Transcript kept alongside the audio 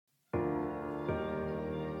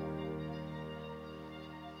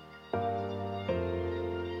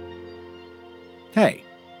Hey,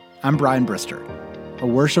 I'm Brian Brister, a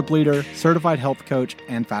worship leader, certified health coach,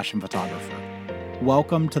 and fashion photographer.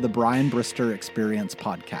 Welcome to the Brian Brister Experience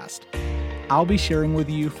podcast. I'll be sharing with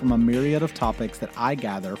you from a myriad of topics that I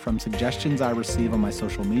gather from suggestions I receive on my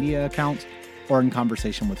social media accounts or in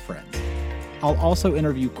conversation with friends. I'll also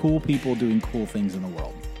interview cool people doing cool things in the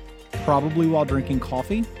world. Probably while drinking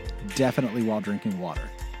coffee, definitely while drinking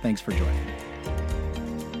water. Thanks for joining me.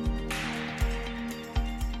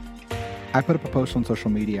 I put up a post on social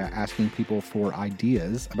media asking people for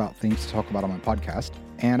ideas about things to talk about on my podcast,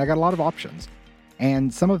 and I got a lot of options.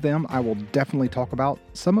 And some of them I will definitely talk about.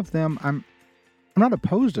 Some of them I'm not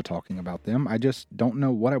opposed to talking about them. I just don't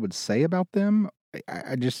know what I would say about them.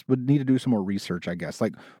 I just would need to do some more research, I guess.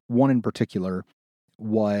 Like one in particular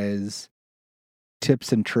was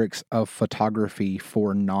tips and tricks of photography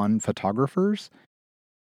for non-photographers.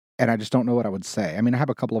 And I just don't know what I would say. I mean, I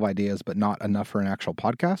have a couple of ideas, but not enough for an actual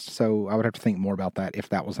podcast. So I would have to think more about that if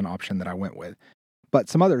that was an option that I went with. But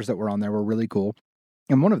some others that were on there were really cool.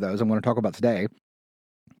 And one of those I'm going to talk about today,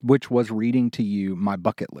 which was reading to you my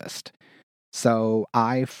bucket list. So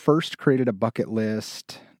I first created a bucket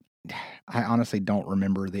list. I honestly don't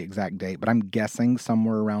remember the exact date, but I'm guessing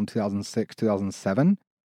somewhere around 2006, 2007.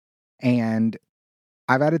 And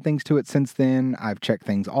I've added things to it since then. I've checked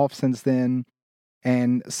things off since then.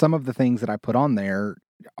 And some of the things that I put on there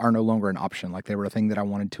are no longer an option. Like they were a thing that I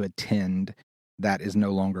wanted to attend that is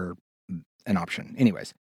no longer an option.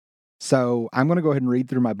 Anyways, so I'm going to go ahead and read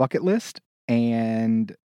through my bucket list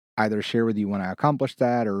and either share with you when I accomplished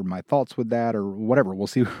that or my thoughts with that or whatever. We'll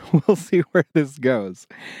see. We'll see where this goes.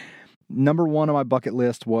 Number one on my bucket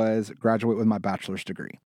list was graduate with my bachelor's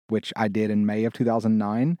degree, which I did in May of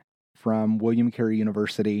 2009 from William Carey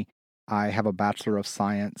University. I have a Bachelor of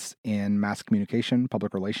Science in Mass Communication,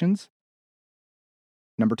 Public Relations.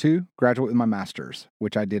 Number two, graduate with my master's,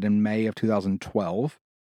 which I did in May of 2012.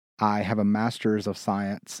 I have a Master's of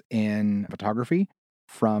Science in Photography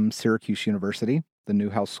from Syracuse University, the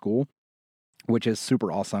Newhouse School, which is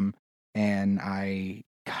super awesome. And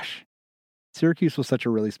Syracuse was such a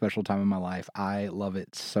really special time in my life. I love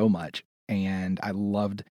it so much. And I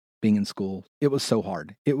loved being in school. It was so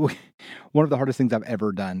hard. It was one of the hardest things I've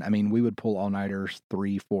ever done. I mean, we would pull all-nighters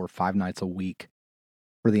 3, 4, 5 nights a week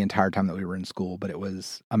for the entire time that we were in school, but it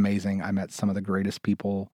was amazing. I met some of the greatest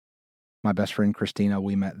people. My best friend, Christina,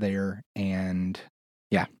 we met there, and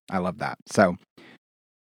yeah, I love that. So,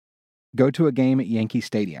 go to a game at Yankee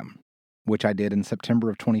Stadium, which I did in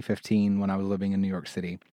September of 2015 when I was living in New York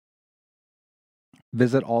City.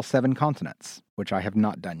 Visit all 7 continents, which I have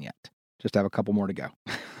not done yet. Just have a couple more to go.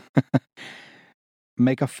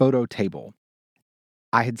 Make a photo table.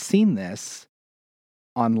 I had seen this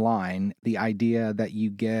online, the idea that you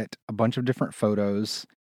get a bunch of different photos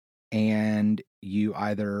and you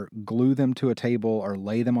either glue them to a table or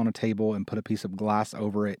lay them on a table and put a piece of glass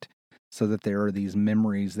over it so that there are these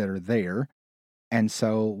memories that are there. And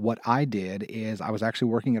so what I did is I was actually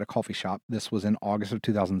working at a coffee shop. This was in August of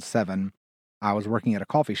 2007. I was working at a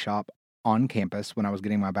coffee shop on campus when I was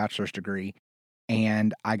getting my bachelor's degree.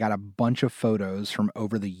 And I got a bunch of photos from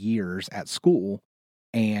over the years at school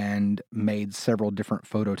and made several different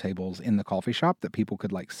photo tables in the coffee shop that people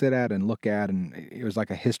could like sit at and look at. And it was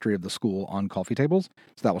like a history of the school on coffee tables.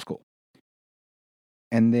 So that was cool.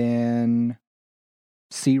 And then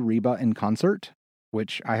see Reba in concert,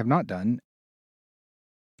 which I have not done.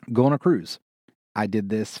 Go on a cruise. I did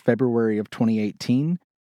this February of 2018.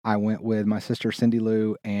 I went with my sister Cindy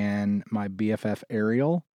Lou and my BFF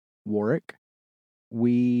Ariel Warwick.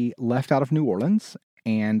 We left out of New Orleans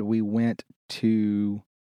and we went to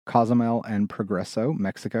Cozumel and Progreso,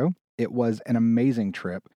 Mexico. It was an amazing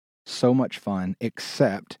trip, so much fun,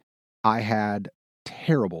 except I had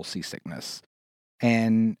terrible seasickness.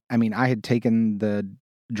 And I mean, I had taken the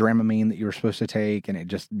Dramamine that you were supposed to take and it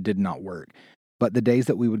just did not work. But the days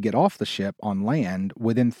that we would get off the ship on land,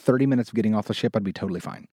 within 30 minutes of getting off the ship, I'd be totally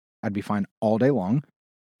fine. I'd be fine all day long.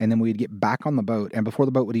 And then we'd get back on the boat. And before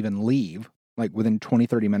the boat would even leave, like within 20,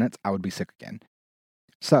 30 minutes, I would be sick again.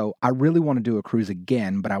 So I really want to do a cruise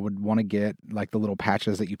again, but I would want to get like the little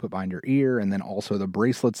patches that you put behind your ear and then also the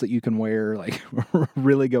bracelets that you can wear, like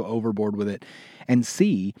really go overboard with it and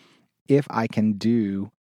see if I can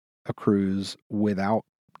do a cruise without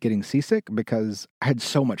getting seasick because I had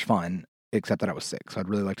so much fun, except that I was sick. So I'd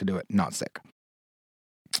really like to do it not sick.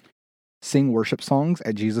 Sing worship songs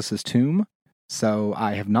at Jesus' tomb. So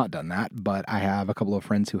I have not done that, but I have a couple of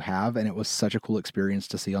friends who have, and it was such a cool experience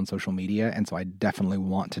to see on social media. And so I definitely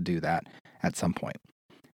want to do that at some point.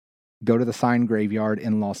 Go to the Sign Graveyard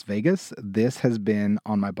in Las Vegas. This has been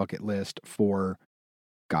on my bucket list for,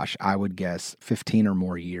 I would guess 15 or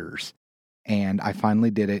more years. And I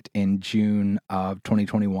finally did it in June of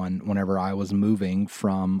 2021, whenever I was moving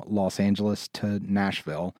from Los Angeles to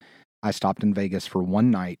Nashville. I stopped in Vegas for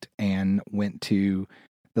one night and went to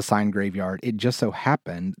the sign graveyard. It just so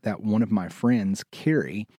happened that one of my friends,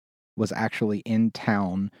 Carrie, was actually in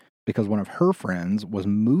town because one of her friends was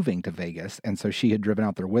moving to Vegas. And so she had driven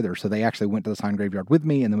out there with her. So they actually went to the sign graveyard with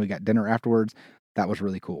me, and then we got dinner afterwards. That was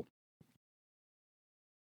really cool.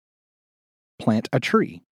 Plant a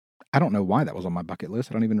tree. I don't know why that was on my bucket list.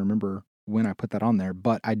 I don't even remember when I put that on there,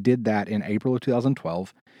 but I did that in April of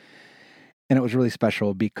 2012. And it was really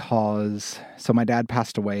special because, so my dad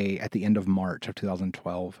passed away at the end of March of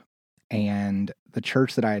 2012. And the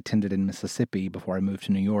church that I attended in Mississippi before I moved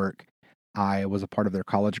to New York, I was a part of their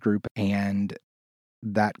college group, and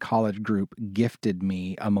that college group gifted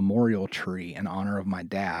me a memorial tree in honor of my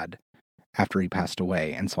dad after he passed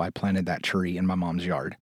away. And so I planted that tree in my mom's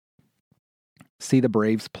yard. See the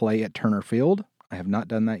Braves play at Turner Field. I have not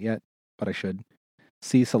done that yet, but I should.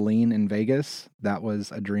 See Celine in Vegas. That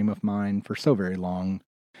was a dream of mine for so very long.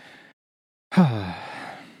 Go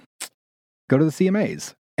to the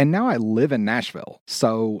CMAs. And now I live in Nashville,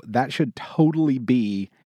 so that should totally be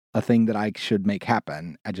a thing that I should make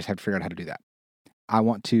happen. I just have to figure out how to do that. I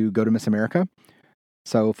want to go to Miss America.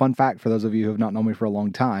 So, fun fact for those of you who have not known me for a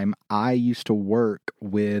long time, I used to work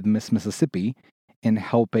with Miss Mississippi in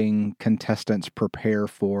helping contestants prepare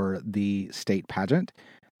for the state pageant.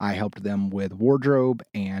 I helped them with wardrobe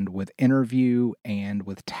and with interview and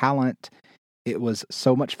with talent. It was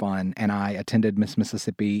so much fun, and I attended Miss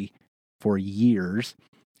Mississippi for years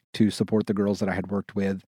to support the girls that I had worked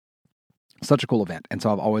with. Such a cool event, and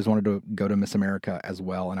so I've always wanted to go to Miss America as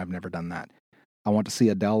well, and I've never done that. I want to see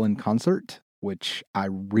Adele in concert, which I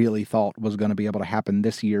really thought was going to be able to happen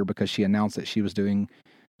this year because she announced that she was doing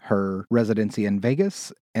her residency in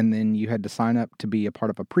Vegas, and then you had to sign up to be a part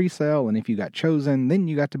of a pre-sale, and if you got chosen, then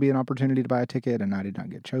you got to be an opportunity to buy a ticket, and I did not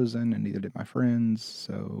get chosen, and neither did my friends.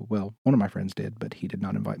 So, well, one of my friends did, but he did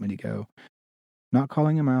not invite me to go. Not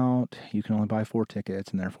calling him out. You can only buy 4 tickets,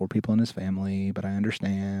 and there are 4 people in his family, but I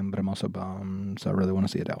understand, but I'm also bummed, so I really want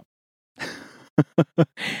to see Adele.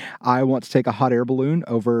 I want to take a hot air balloon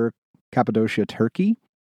over Cappadocia, Turkey.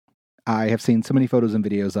 I have seen so many photos and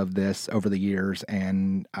videos of this over the years,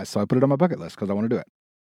 and so I put it on my bucket list because I want to do it.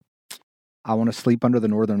 I want to sleep under the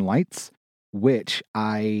Northern Lights, which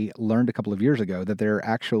I learned a couple of years ago that there are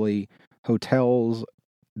actually hotels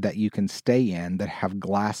that you can stay in that have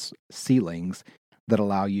glass ceilings that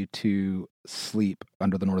allow you to sleep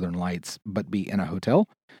under the Northern Lights, but be in a hotel.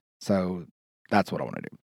 So that's what I want to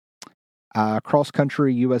do.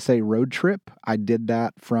 Cross-country USA road trip. I did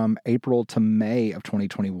that from April to May of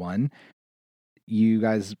 2021. You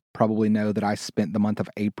guys probably know that I spent the month of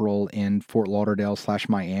April in Fort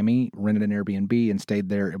Lauderdale/Miami, rented an Airbnb and stayed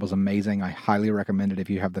there. It was amazing. I highly recommend it if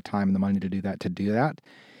you have the time and the money to do that.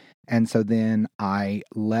 And so then I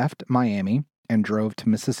left Miami and drove to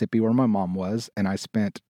Mississippi where my mom was, and I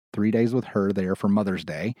spent 3 days with her there for Mother's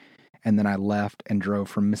Day. And then I left and drove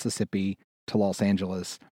from Mississippi to Los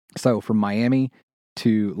Angeles. So from Miami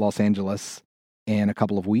to Los Angeles in a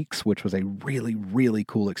couple of weeks, which was a really, really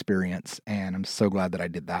cool experience. And I'm so glad that I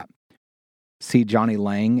did that. See Johnny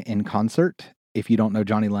Lang in concert. If you don't know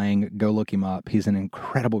Johnny Lang, go look him up. He's an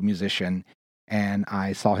incredible musician. And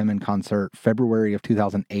I saw him in concert February of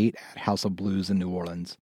 2008 at House of Blues in New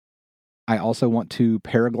Orleans. I also want to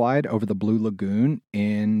paraglide over the Blue Lagoon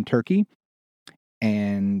in Turkey.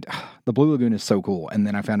 And the Blue Lagoon is so cool. And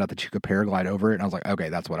then I found out that you could paraglide over it. And I was like, okay,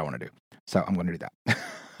 that's what I want to do. So I'm going to do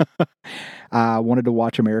that. I wanted to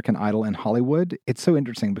watch American Idol in Hollywood. It's so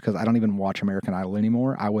interesting because I don't even watch American Idol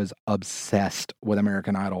anymore. I was obsessed with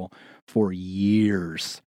American Idol for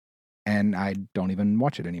years. And I don't even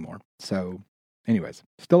watch it anymore. So anyways,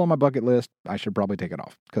 still on my bucket list. I should probably take it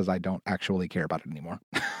off because I don't actually care about it anymore.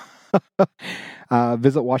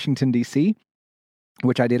 Visit Washington, D.C.,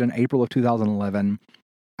 which I did in April of 2011.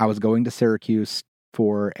 I was going to Syracuse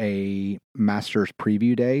for a master's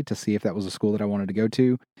preview day to see if that was a school that I wanted to go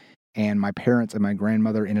to. And my parents and my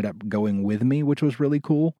grandmother ended up going with me, which was really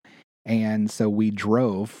cool. And so we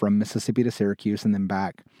drove from Mississippi to Syracuse and then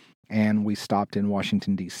back. And we stopped in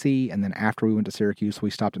Washington, D.C. And then after we went to Syracuse, we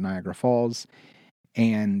stopped at Niagara Falls.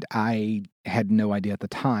 And I had no idea at the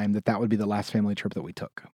time that that would be the last family trip that we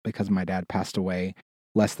took because my dad passed away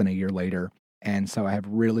less than a year later. And so I have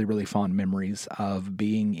really, really fond memories of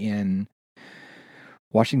being in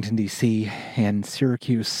Washington, D.C. and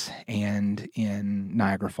Syracuse and in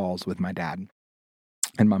Niagara Falls with my dad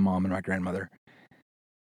and my mom and my grandmother.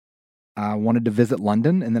 I wanted to visit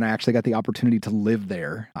London, and then I actually got the opportunity to live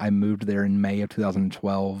there. I moved there in May of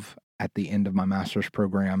 2012 at the end of my master's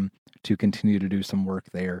program to continue to do some work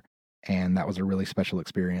there. And that was a really special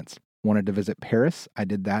experience. Wanted to visit Paris. I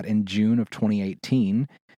did that in June of 2018.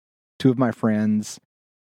 Two of my friends,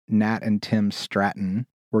 Nat and Tim Stratton,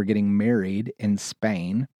 were getting married in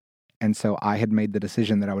Spain. And so I had made the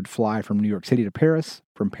decision that I would fly from New York City to Paris,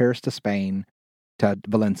 from Paris to Spain, to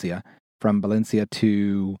Valencia, from Valencia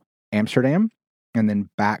to Amsterdam, and then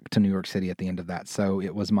back to New York City at the end of that. So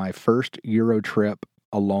it was my first Euro trip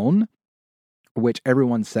alone, which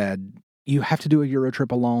everyone said, you have to do a Euro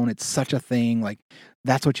trip alone. It's such a thing. Like,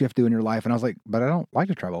 that's what you have to do in your life. And I was like, but I don't like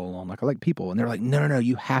to travel alone. Like, I like people. And they're like, no,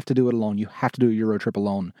 you have to do it alone. You have to do a Euro trip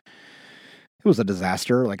alone. It was a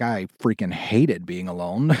disaster. Like, I freaking hated being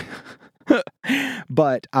alone.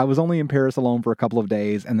 But I was only in Paris alone for a couple of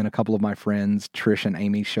days. And then a couple of my friends, Trish and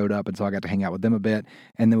Amy, showed up. And so I got to hang out with them a bit.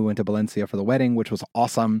 And then we went to Valencia for the wedding, which was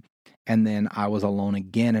awesome. And then I was alone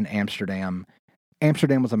again in Amsterdam.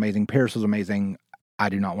 Amsterdam was amazing. Paris was amazing. I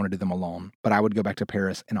do not want to do them alone, but I would go back to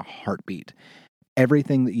Paris in a heartbeat.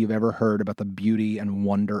 Everything that you've ever heard about the beauty and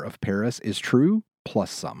wonder of Paris is true, plus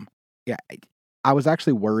some. Yeah, I was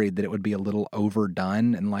actually worried that it would be a little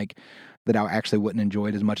overdone and like that I actually wouldn't enjoy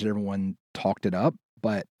it as much as everyone talked it up.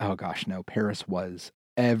 But oh gosh, no, Paris was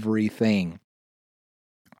everything.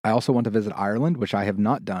 I also want to visit Ireland, which I have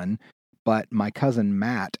not done. But my cousin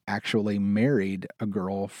Matt actually married a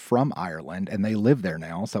girl from Ireland, and they live there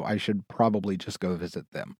now, so I should probably just go visit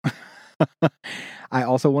them. I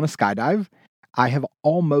also want to skydive. I have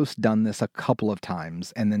almost done this a couple of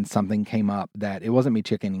times, and then something came up that it wasn't me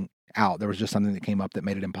chickening out. There was just something that came up that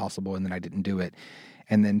made it impossible, and then I didn't do it.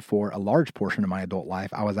 And then for a large portion of my adult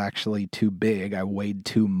life, I was actually too big. I weighed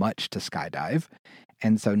too much to skydive.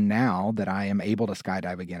 And so now that I am able to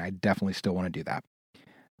skydive again, I definitely still want to do that.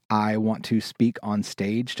 I want to speak on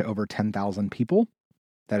stage to over 10,000 people.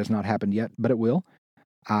 That has not happened yet, but it will.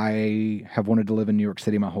 I have wanted to live in New York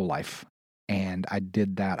City my whole life, and I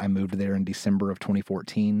did that. I moved there in December of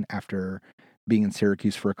 2014 after being in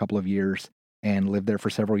Syracuse for a couple of years and lived there for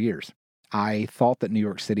several years. I thought that New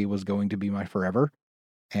York City was going to be my forever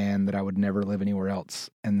and that I would never live anywhere else.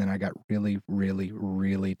 And then I got really, really,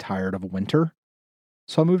 really tired of winter.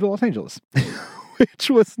 So I moved to Los Angeles.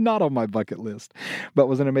 Which was not on my bucket list, but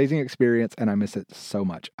was an amazing experience, and I miss it so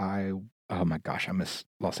much. Oh my gosh, I miss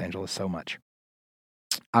Los Angeles so much.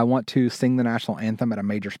 I want to sing the national anthem at a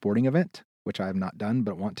major sporting event, which I have not done,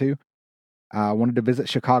 but want to. I wanted to visit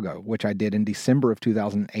Chicago, which I did in December of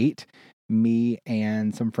 2008. Me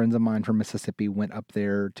and some friends of mine from Mississippi went up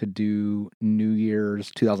there to do New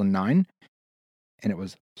Year's 2009, and it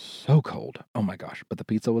was so cold. Oh my gosh, but the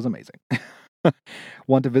pizza was amazing.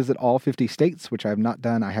 Want to visit all 50 states, which I have not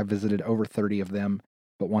done. I have visited over 30 of them,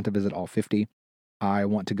 but want to visit all 50. I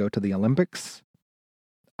want to go to the Olympics.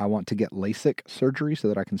 I want to get LASIK surgery so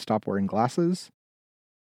that I can stop wearing glasses.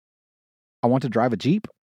 I want to drive a Jeep,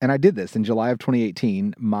 and I did this in July of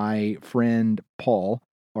 2018. My friend Paul,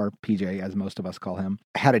 or PJ as most of us call him,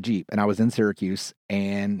 had a Jeep, and I was in Syracuse,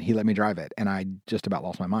 and he let me drive it, and I just about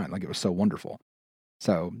lost my mind. Like, it was so wonderful.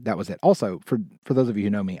 So that was it. Also, for those of you who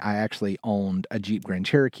know me, I actually owned a Jeep Grand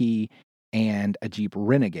Cherokee and a Jeep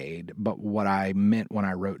Renegade. But what I meant when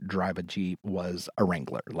I wrote drive a Jeep was a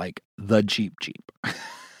Wrangler, like the Jeep.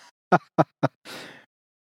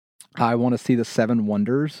 I want to see the 7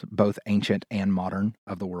 wonders, both ancient and modern,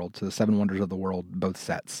 of the world. So the 7 wonders of the world, both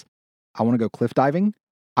sets. I want to go cliff diving.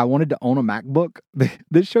 I wanted to own a MacBook.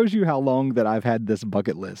 This shows you how long that I've had this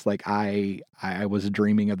bucket list. Like I was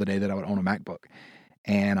dreaming of the day that I would own a MacBook.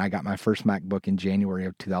 And I got my first MacBook in January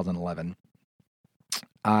of 2011.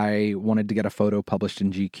 I wanted to get a photo published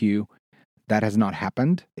in GQ. That has not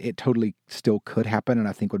happened. It totally still could happen, and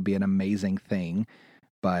I think would be an amazing thing.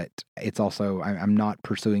 But it's also, I'm not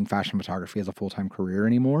pursuing fashion photography as a full-time career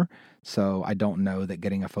anymore. So I don't know that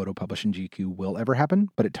getting a photo published in GQ will ever happen,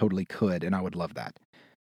 but it totally could, and I would love that.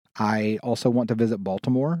 I also want to visit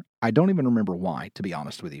Baltimore. I don't even remember why, to be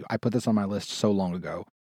honest with you. I put this on my list so long ago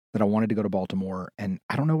that I wanted to go to Baltimore, and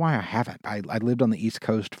I don't know why I haven't. I lived on the East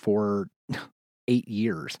Coast for 8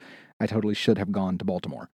 years. I totally should have gone to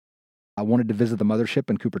Baltimore. I wanted to visit the mothership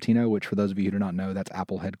in Cupertino, which for those of you who do not know, that's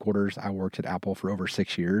Apple headquarters. I worked at Apple for over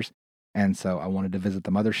 6 years, and so I wanted to visit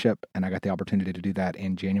the mothership, and I got the opportunity to do that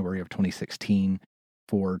in January of 2016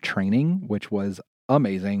 for training, which was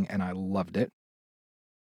amazing, and I loved it.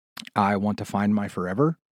 I want to find my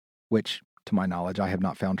forever, which, to my knowledge, I have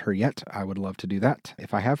not found her yet. I would love to do that.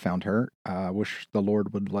 If I have found her, I wish the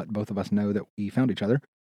Lord would let both of us know that we found each other.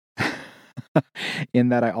 In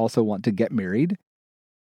that, I also want to get married,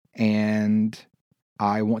 and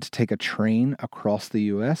I want to take a train across the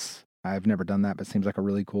U.S. I've never done that, but it seems like a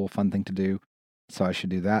really cool, fun thing to do, so I should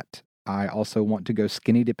do that. I also want to go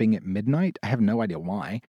skinny dipping at midnight. I have no idea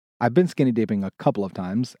why. I've been skinny dipping a couple of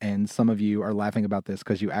times, and some of you are laughing about this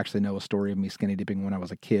because you actually know a story of me skinny dipping when I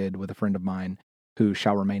was a kid with a friend of mine who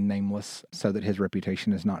shall remain nameless so that his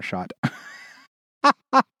reputation is not shot.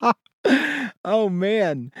 Oh,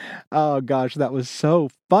 man. Oh, gosh, that was so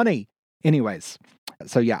funny. Anyways,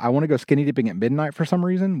 so yeah, I want to go skinny dipping at midnight for some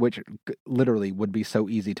reason, which literally would be so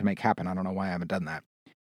easy to make happen. I don't know why I haven't done that.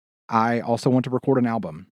 I also want to record an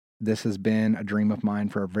album. This has been a dream of mine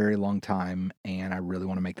for a very long time, and I really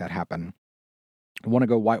want to make that happen. I want to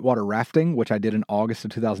go whitewater rafting, which I did in August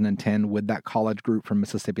of 2010 with that college group from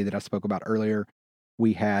Mississippi that I spoke about earlier.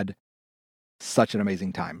 We had such an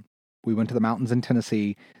amazing time. We went to the mountains in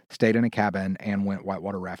Tennessee, stayed in a cabin, and went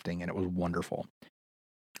whitewater rafting, and it was wonderful.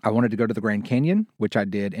 I wanted to go to the Grand Canyon, which I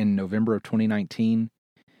did in November of 2019.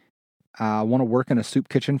 I want to work in a soup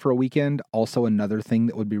kitchen for a weekend. Also another thing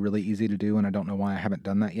that would be really easy to do, and I don't know why I haven't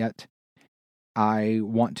done that yet. I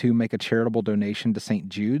want to make a charitable donation to St.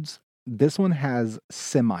 Jude's. This one has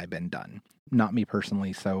semi been done. Not me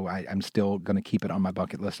personally, so I'm still going to keep it on my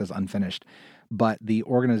bucket list as unfinished. But the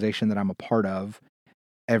organization that I'm a part of,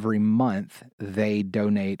 every month, they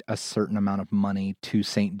donate a certain amount of money to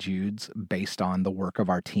St. Jude's based on the work of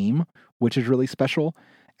our team, which is really special.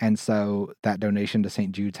 And so that donation to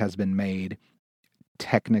St. Jude's has been made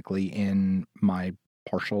technically in my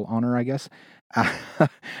partial honor, I guess.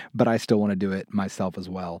 But I still want to do it myself as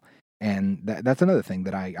well. And that's another thing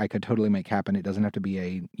that I could totally make happen. It doesn't have to be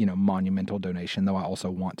a, monumental donation, though I also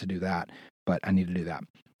want to do that, but I need to do that.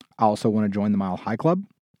 I also want to join the Mile High Club,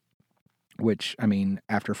 which,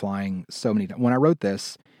 after flying so many times, when I wrote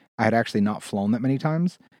this, I had actually not flown that many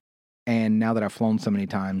times. And now that I've flown so many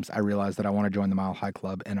times, I realize that I want to join the Mile High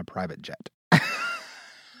Club in a private jet.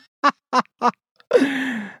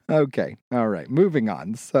 Okay. All right. Moving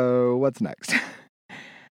on. So what's next?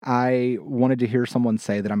 I wanted to hear someone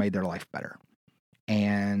say that I made their life better.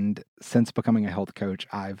 And since becoming a health coach,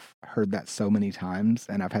 I've heard that so many times,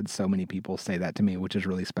 and I've had so many people say that to me, which is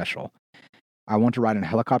really special. I want to ride in a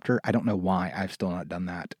helicopter. I don't know why I've still not done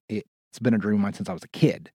that. It's been a dream of mine since I was a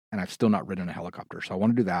kid, and I've still not ridden a helicopter. So I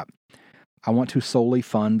want to do that. I want to solely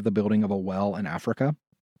fund the building of a well in Africa.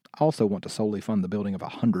 I also want to solely fund the building of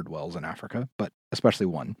 100 wells in Africa, but especially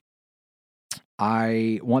one.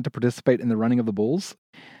 I want to participate in the running of the bulls.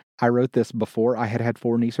 I wrote this before I had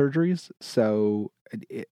 4 knee surgeries, so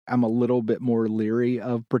I'm a little bit more leery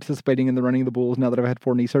of participating in the running of the bulls now that I've had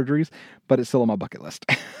 4 knee surgeries, but it's still on my bucket list.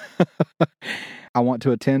 I want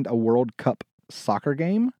to attend a World Cup soccer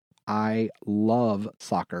game. I love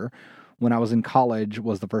soccer. When I was in college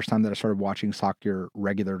was the first time that I started watching soccer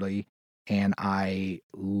regularly, and I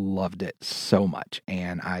loved it so much.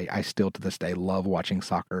 And I still to this day love watching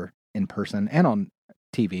soccer in person and on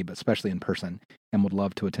TV, but especially in person, and would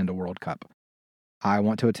love to attend a World Cup. I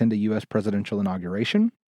want to attend a U.S. presidential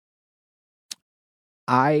inauguration.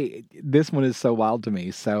 This one is so wild to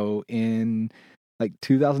me. So in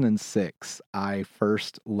 2006, I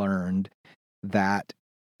first learned that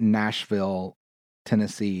Nashville,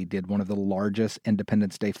 Tennessee did one of the largest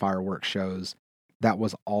Independence Day fireworks shows that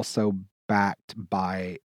was also backed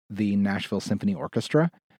by the Nashville Symphony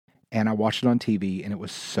Orchestra. And I watched it on TV, and it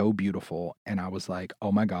was so beautiful. And I was like,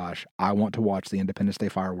 oh my gosh, I want to watch the Independence Day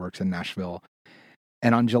fireworks in Nashville.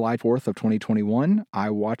 And on July 4th of 2021, I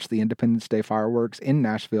watched the Independence Day fireworks in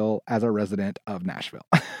Nashville as a resident of Nashville.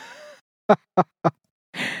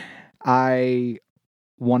 I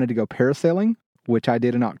wanted to go parasailing, which I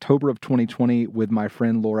did in October of 2020 with my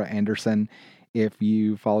friend Laura Anderson. If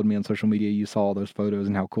you followed me on social media, you saw all those photos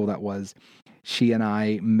and how cool that was. She and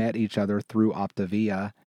I met each other through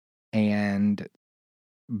Optavia and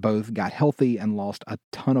both got healthy and lost a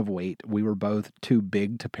ton of weight. We were both too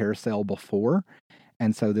big to parasail before.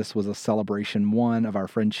 And so this was a celebration, one, of our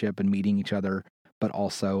friendship and meeting each other, but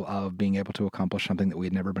also of being able to accomplish something that we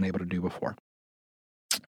had never been able to do before.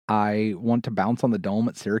 I want to bounce on the dome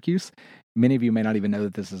at Syracuse. Many of you may not even know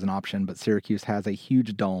that this is an option, but Syracuse has a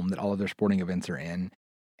huge dome that all of their sporting events are in.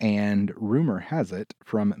 And rumor has it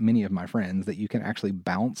from many of my friends that you can actually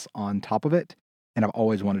bounce on top of it. And I've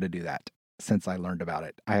always wanted to do that since I learned about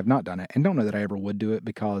it. I have not done it and don't know that I ever would do it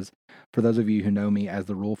because for those of you who know me as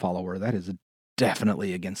the rule follower, that is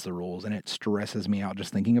definitely against the rules and it stresses me out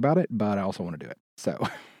just thinking about it, but I also want to do it. So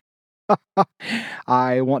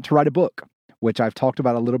I want to write a book, which I've talked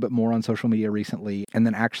about a little bit more on social media recently. And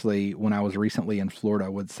then actually, when I was recently in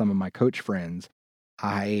Florida with some of my coach friends,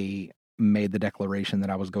 I made the declaration that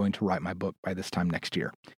I was going to write my book by this time next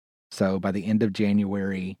year. So by the end of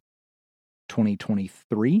January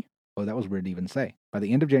 2023, oh, that was weird to even say. By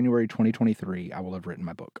the end of January 2023, I will have written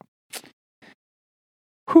my book.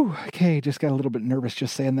 Whew, okay, just got a little bit nervous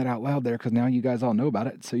just saying that out loud there because now you guys all know about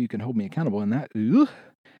it, so you can hold me accountable in that.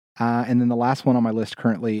 And then the last one on my list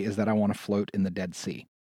currently is that I want to float in the Dead Sea.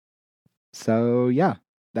 So yeah,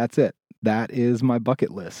 that's it. That is my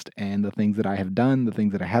bucket list and the things that I have done, the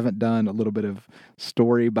things that I haven't done, a little bit of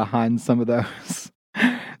story behind some of those.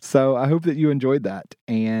 So I hope that you enjoyed that.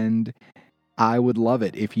 And I would love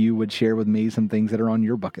it if you would share with me some things that are on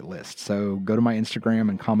your bucket list. So go to my Instagram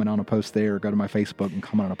and comment on a post there, or go to my Facebook and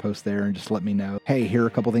comment on a post there and just let me know, hey, here are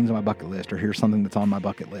a couple things on my bucket list, or here's something that's on my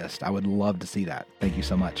bucket list. I would love to see that. Thank you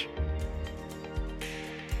so much.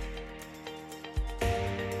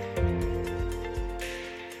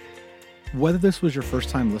 Whether this was your first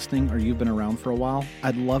time listening or you've been around for a while,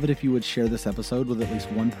 I'd love it if you would share this episode with at least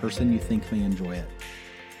one person you think may enjoy it.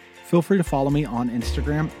 Feel free to follow me on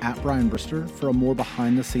Instagram at Brian Brister for a more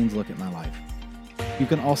behind-the-scenes look at my life. You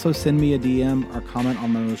can also send me a DM or comment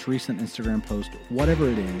on my most recent Instagram post, whatever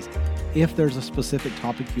it is, if there's a specific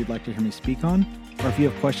topic you'd like to hear me speak on, or if you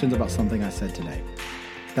have questions about something I said today.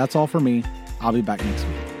 That's all for me. I'll be back next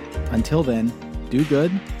week. Until then, do good,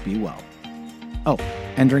 be well. Oh,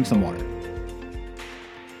 and drink some water.